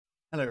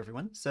Hello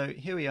everyone. So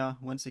here we are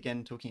once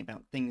again talking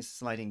about things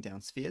sliding down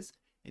spheres.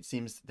 It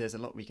seems there's a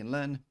lot we can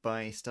learn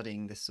by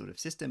studying this sort of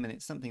system, and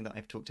it's something that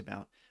I've talked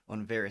about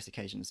on various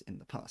occasions in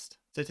the past.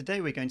 So today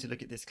we're going to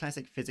look at this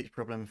classic physics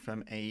problem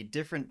from a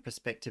different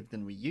perspective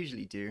than we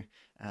usually do.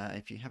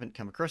 If you haven't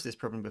come across this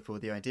problem before,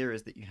 the idea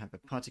is that you have a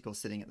particle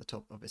sitting at the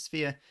top of a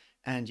sphere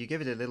and you give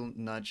it a little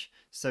nudge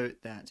so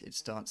that it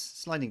starts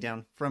sliding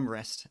down from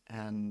rest,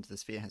 and the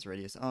sphere has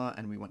radius r,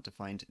 and we want to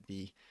find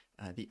the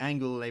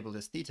angle labeled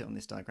as theta on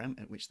this diagram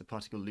at which the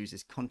particle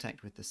loses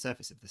contact with the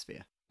surface of the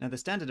sphere. Now, the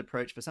standard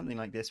approach for something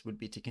like this would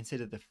be to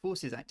consider the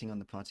forces acting on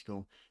the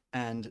particle,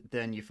 and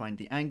then you find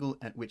the angle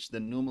at which the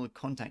normal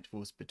contact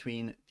force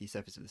between the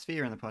surface of the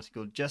sphere and the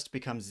particle just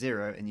becomes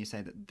zero, and you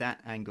say that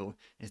that angle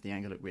is the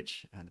angle at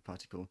which the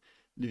particle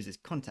loses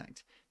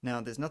contact.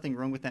 Now, there's nothing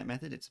wrong with that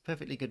method. It's a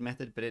perfectly good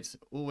method, but it's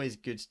always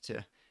good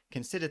to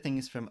consider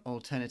things from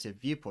alternative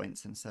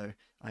viewpoints, and so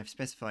I've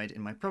specified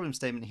in my problem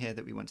statement here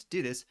that we want to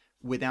do this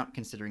without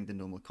considering the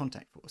normal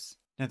contact force.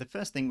 Now, the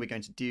first thing we're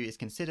going to do is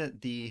consider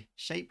the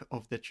shape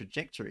of the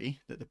trajectory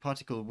that the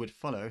particle would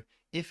follow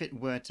if it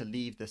were to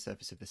leave the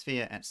surface of the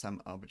sphere at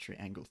some arbitrary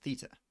angle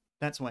theta.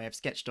 That's why I've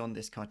sketched on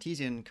this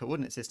Cartesian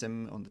coordinate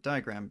system on the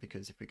diagram,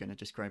 because if we're going to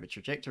describe a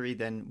trajectory,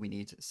 then we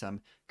need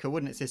some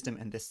coordinate system,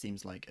 and this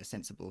seems like a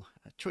sensible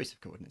choice of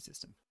coordinate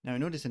system. Now,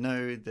 in order to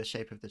know the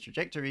shape of the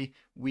trajectory,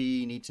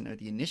 we need to know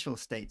the initial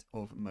state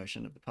of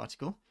motion of the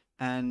particle.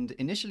 And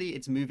initially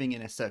it's moving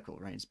in a circle,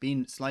 right? It's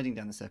been sliding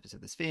down the surface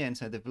of the sphere, and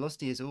so the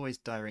velocity is always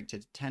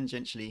directed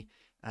tangentially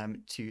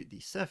to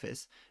the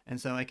surface.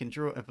 And so I can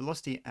draw a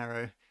velocity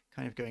arrow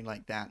kind of going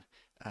like that,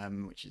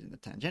 which is in the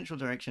tangential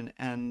direction,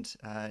 and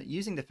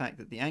using the fact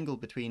that the angle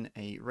between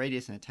a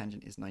radius and a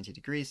tangent is 90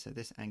 degrees, so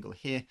this angle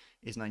here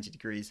is 90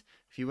 degrees.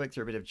 If you work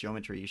through a bit of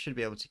geometry, you should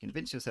be able to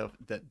convince yourself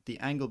that the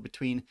angle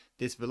between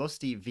this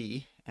velocity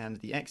v and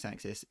the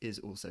x-axis is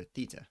also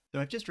theta.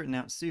 So I've just written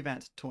out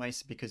suvat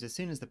twice, because as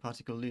soon as the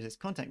particle loses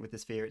contact with the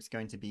sphere, it's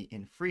going to be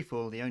in free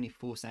fall. The only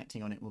force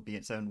acting on it will be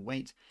its own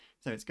weight,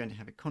 so it's going to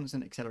have a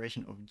constant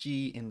acceleration of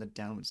g in the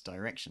downwards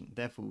direction.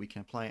 Therefore, we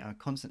can apply our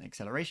constant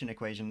acceleration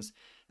equations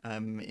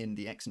in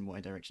the x and y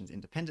directions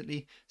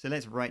independently. So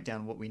let's write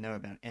down what we know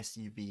about s,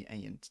 u, v, a,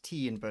 and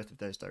t in both of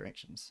those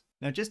directions.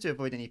 Now, just to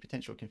avoid any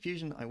potential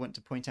confusion, I want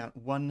to point out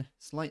one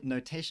slight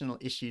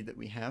notational issue that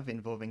we have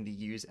involving the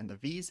u's and the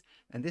v's,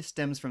 and this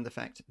stems from the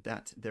fact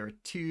that there are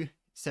two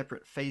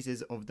separate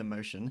phases of the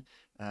motion.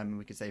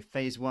 We could say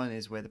phase one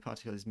is where the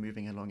particle is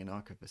moving along an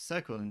arc of a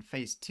circle, and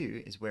phase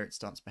two is where it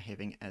starts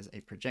behaving as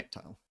a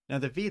projectile. Now,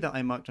 the v that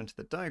I marked onto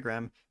the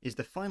diagram is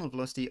the final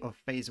velocity of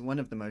phase one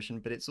of the motion,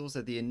 but it's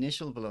also the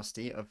initial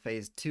velocity of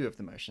phase two of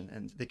the motion.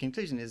 And the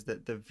conclusion is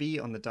that the v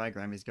on the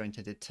diagram is going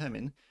to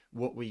determine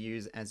what we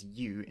use as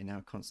u in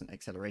our constant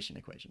acceleration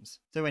equations.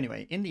 So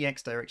anyway, in the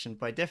x direction,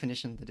 by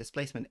definition, the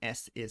displacement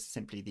s is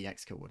simply the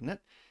x coordinate.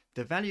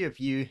 The value of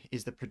u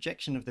is the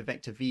projection of the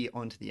vector v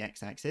onto the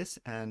x-axis,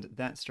 and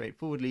that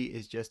straightforwardly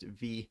is just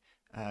v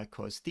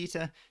cos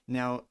theta.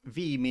 Now,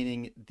 v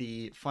meaning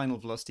the final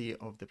velocity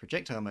of the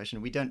projectile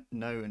motion, we don't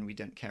know and we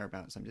don't care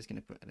about, so I'm just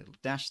going to put a little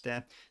dash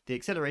there. The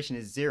acceleration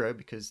is 0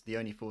 because the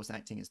only force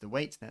acting is the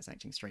weight, that's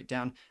acting straight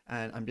down,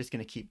 and I'm just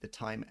going to keep the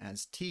time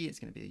as t. It's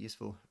going to be a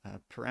useful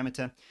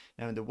parameter.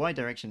 Now, in the y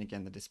direction,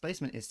 again, the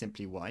displacement is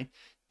simply y.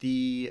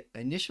 The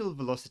initial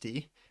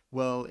velocity,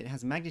 well, it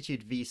has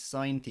magnitude v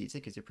sine theta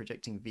because you're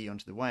projecting v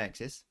onto the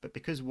y-axis, but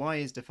because y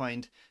is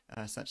defined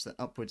such that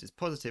upwards is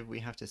positive, we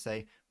have to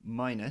say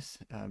minus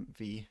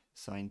v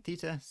sine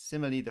theta.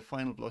 Similarly, the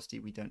final velocity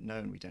we don't know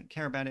and we don't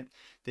care about it.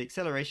 The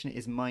acceleration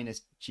is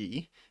minus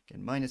g,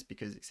 again minus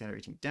because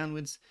accelerating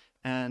downwards,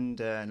 and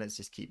let's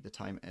just keep the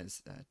time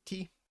as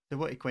t. So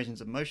what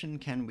equations of motion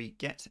can we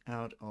get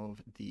out of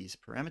these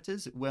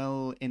parameters?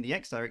 Well, in the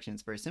x direction,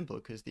 it's very simple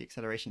because the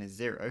acceleration is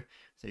 0.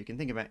 So you can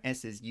think about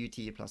s as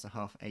ut plus a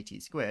half at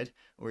squared,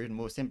 or even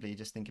more simply,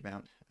 just think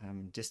about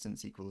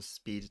distance equals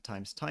speed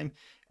times time,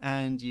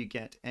 and you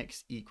get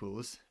x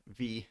equals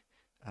v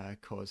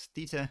cos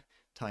theta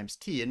times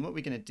t. And what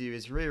we're going to do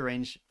is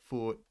rearrange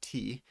for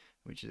t,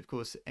 which is of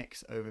course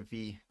x over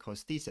v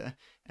cos theta,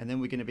 and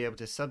then we're going to be able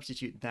to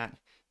substitute that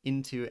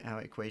into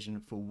our equation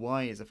for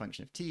y as a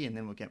function of t, and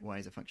then we'll get y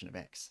as a function of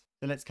x.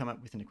 So let's come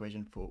up with an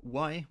equation for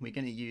y. We're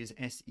going to use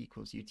s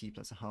equals ut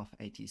plus a half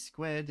at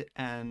squared,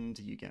 and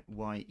you get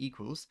y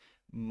equals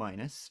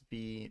minus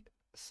v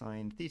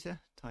sine theta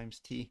times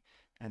t,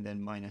 and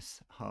then minus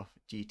half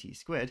gt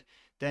squared.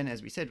 Then,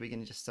 as we said, we're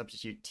going to just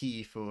substitute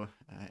t for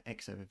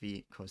x over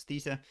v cos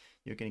theta.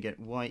 You're going to get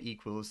y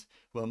equals,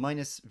 well,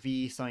 minus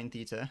v sine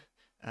theta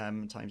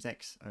times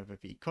x over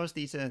v cos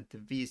theta. The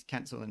v's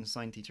cancel, and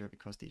sine theta over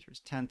cos theta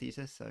is tan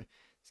theta, so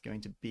it's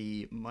going to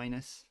be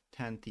minus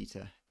tan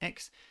theta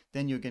x.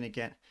 Then you're going to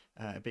get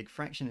a big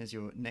fraction as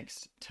your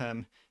next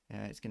term.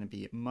 It's going to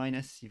be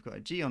minus, you've got a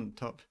g on the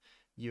top,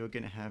 you're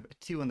going to have a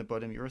 2 on the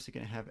bottom, you're also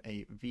going to have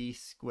a v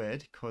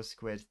squared cos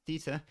squared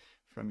theta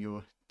from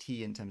your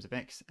t in terms of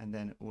x, and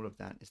then all of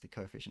that is the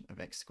coefficient of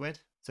x squared.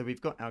 So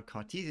we've got our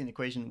Cartesian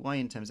equation y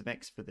in terms of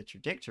x for the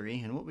trajectory,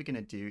 and what we're going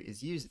to do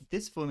is use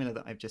this formula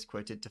that I've just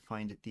quoted to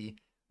find the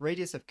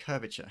radius of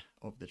curvature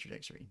of the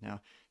trajectory.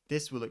 Now,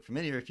 this will look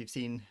familiar if you've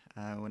seen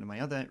one of my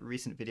other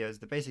recent videos.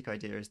 The basic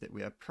idea is that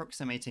we are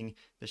approximating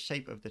the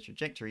shape of the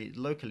trajectory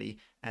locally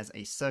as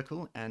a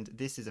circle, and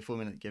this is a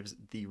formula that gives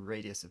the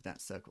radius of that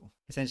circle.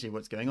 Essentially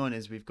what's going on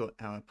is we've got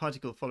our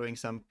particle following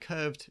some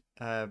curved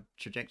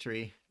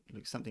trajectory. It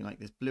looks something like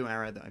this blue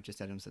arrow that I've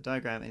just added onto the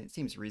diagram, and it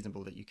seems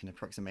reasonable that you can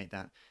approximate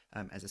that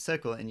as a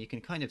circle, and you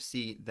can kind of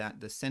see that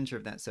the center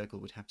of that circle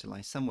would have to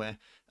lie somewhere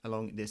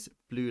along this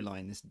blue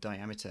line, this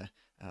diameter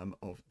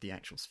of the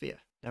actual sphere.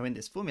 Now in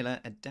this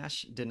formula, a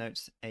dash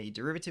denotes a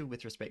derivative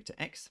with respect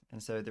to x,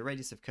 and so the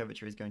radius of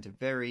curvature is going to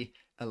vary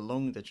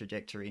along the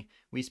trajectory.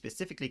 We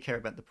specifically care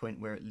about the point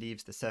where it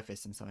leaves the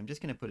surface, and so I'm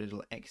just going to put a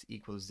little x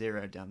equals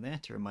 0 down there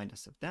to remind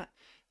us of that.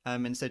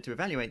 And so to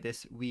evaluate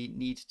this, we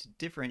need to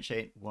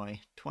differentiate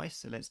y twice,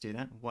 so let's do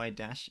that. Y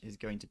dash is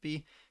going to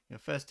be, your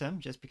first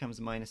term just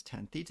becomes minus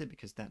tan theta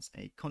because that's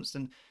a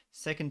constant.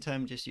 Second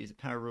term, just use the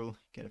power rule,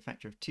 get a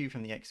factor of 2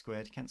 from the x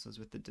squared, cancels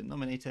with the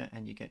denominator,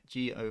 and you get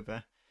g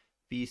over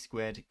v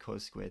squared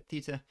cos squared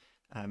theta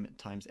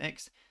times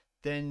x.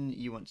 Then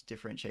you want to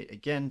differentiate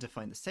again to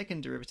find the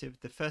second derivative.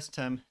 The first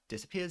term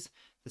disappears.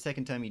 The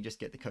second term, you just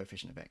get the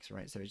coefficient of x,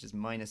 right? So it's just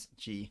minus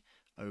g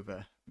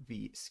over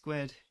v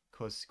squared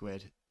cos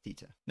squared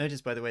theta.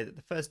 Notice, by the way, that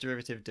the first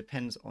derivative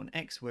depends on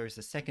x, whereas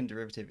the second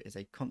derivative is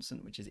a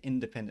constant which is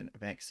independent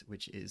of x,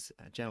 which is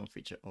a general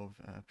feature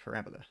of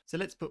parabola. So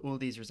let's put all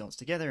these results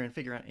together and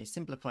figure out a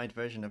simplified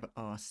version of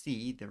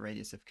RC, the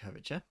radius of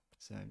curvature.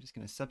 So I'm just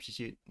going to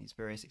substitute these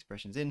various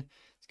expressions in.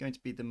 It's going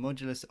to be the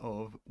modulus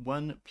of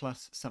 1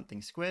 plus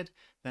something squared.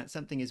 That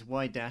something is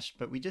y dash,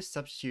 but we just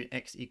substitute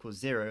x equals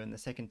 0 and the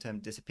second term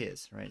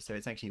disappears, right? So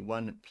it's actually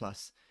 1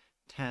 plus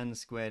tan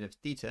squared of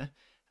theta,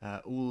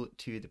 all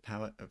to the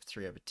power of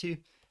 3 over 2.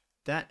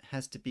 That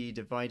has to be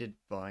divided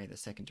by the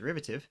second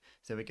derivative.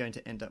 So we're going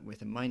to end up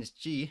with a minus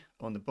g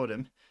on the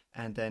bottom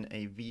and then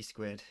a v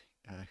squared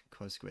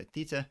cos squared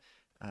theta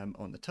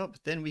on the top.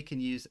 Then we can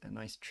use a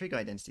nice trig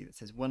identity that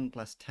says 1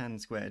 plus tan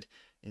squared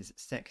is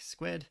sec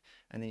squared,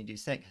 and then you do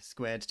sec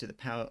squared to the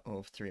power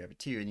of 3 over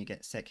 2 and you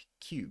get sec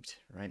cubed,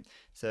 right?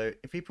 So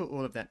if we put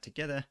all of that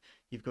together,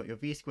 you've got your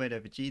v squared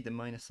over g, the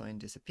minus sign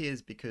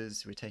disappears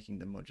because we're taking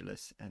the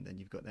modulus, and then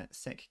you've got that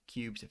sec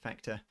cubed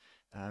factor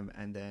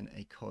and then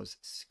a cos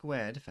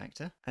squared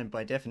factor. And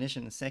by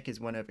definition, sec is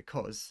 1 over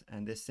cos,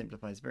 and this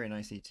simplifies very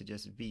nicely to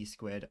just v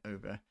squared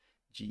over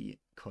g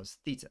cos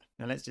theta.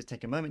 Now let's just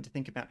take a moment to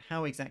think about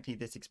how exactly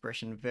this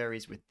expression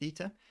varies with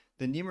theta.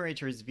 The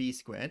numerator is v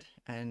squared,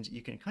 and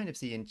you can kind of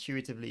see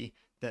intuitively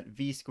that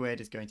v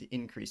squared is going to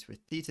increase with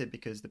theta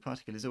because the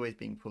particle is always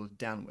being pulled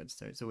downwards,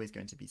 so it's always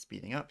going to be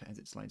speeding up as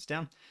it slides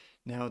down.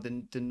 Now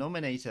the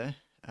denominator,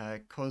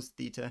 cos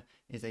theta,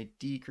 is a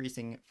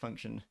decreasing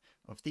function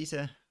of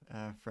theta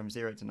from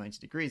 0 to 90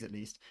 degrees at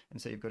least,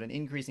 and so you've got an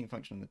increasing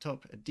function on the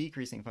top, a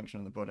decreasing function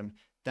on the bottom.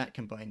 That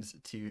combines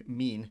to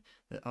mean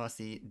that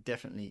RC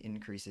definitely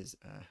increases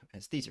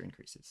as theta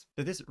increases.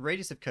 So this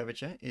radius of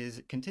curvature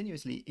is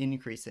continuously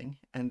increasing,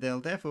 and there'll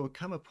therefore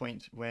come a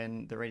point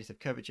when the radius of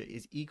curvature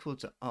is equal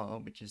to r,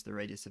 which is the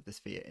radius of the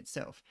sphere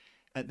itself.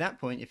 At that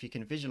point, if you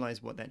can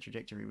visualize what that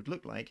trajectory would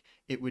look like,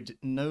 it would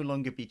no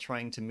longer be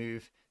trying to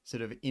move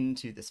sort of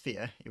into the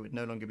sphere. It would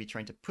no longer be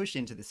trying to push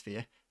into the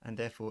sphere, and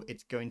therefore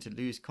it's going to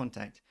lose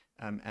contact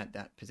at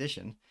that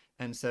position.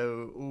 And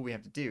so all we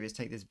have to do is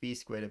take this v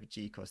squared over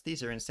g cos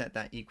theta and set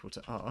that equal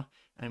to r,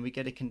 and we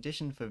get a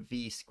condition for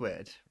v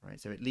squared, right?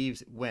 So it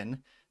leaves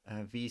when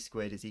v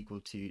squared is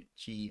equal to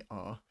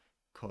gr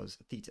cos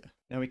theta.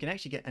 Now we can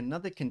actually get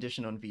another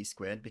condition on v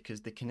squared because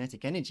the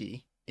kinetic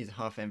energy is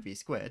half mv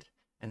squared.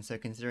 And so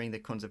considering the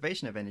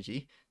conservation of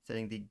energy,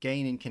 setting the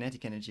gain in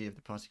kinetic energy of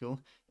the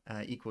particle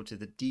equal to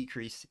the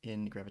decrease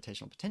in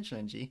gravitational potential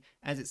energy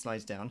as it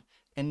slides down,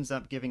 ends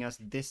up giving us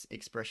this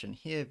expression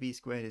here. V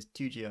squared is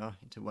 2gr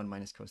into 1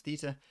 minus cos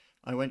theta.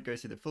 I won't go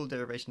through the full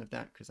derivation of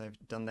that because I've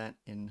done that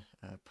in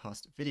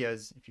past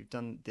videos. If you've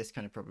done this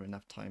kind of problem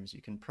enough times,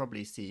 you can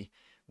probably see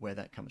where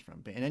that comes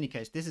from. But in any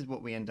case, this is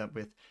what we end up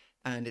with.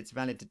 And it's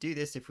valid to do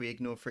this if we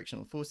ignore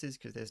frictional forces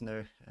because there's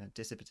no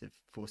dissipative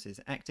forces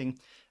acting.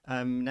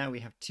 Now we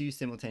have two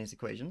simultaneous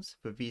equations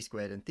for v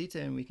squared and theta,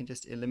 and we can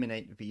just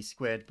eliminate v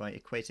squared by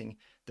equating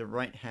the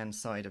right-hand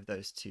side of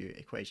those two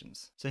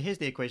equations. So here's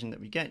the equation that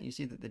we get. You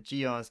see that the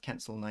grs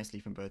cancel nicely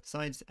from both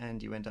sides,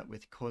 and you end up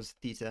with cos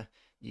theta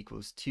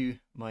equals 2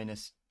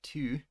 minus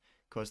 2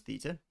 cos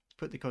theta.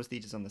 Put the cos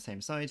thetas on the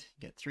same side,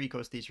 you get 3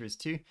 cos theta is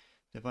 2,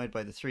 divide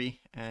by the 3,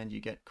 and you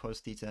get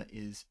cos theta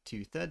is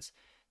 2/3.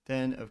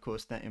 Then, of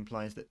course, that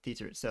implies that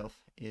theta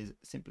itself is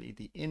simply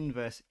the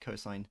inverse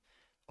cosine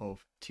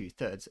of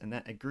 2/3, and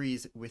that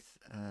agrees with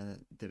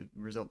the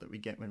result that we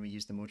get when we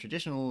use the more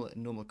traditional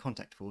normal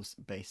contact force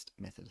based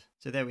method.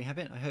 So there we have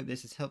it. I hope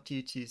this has helped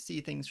you to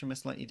see things from a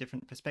slightly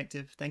different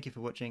perspective. Thank you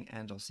for watching,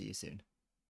 and I'll see you soon.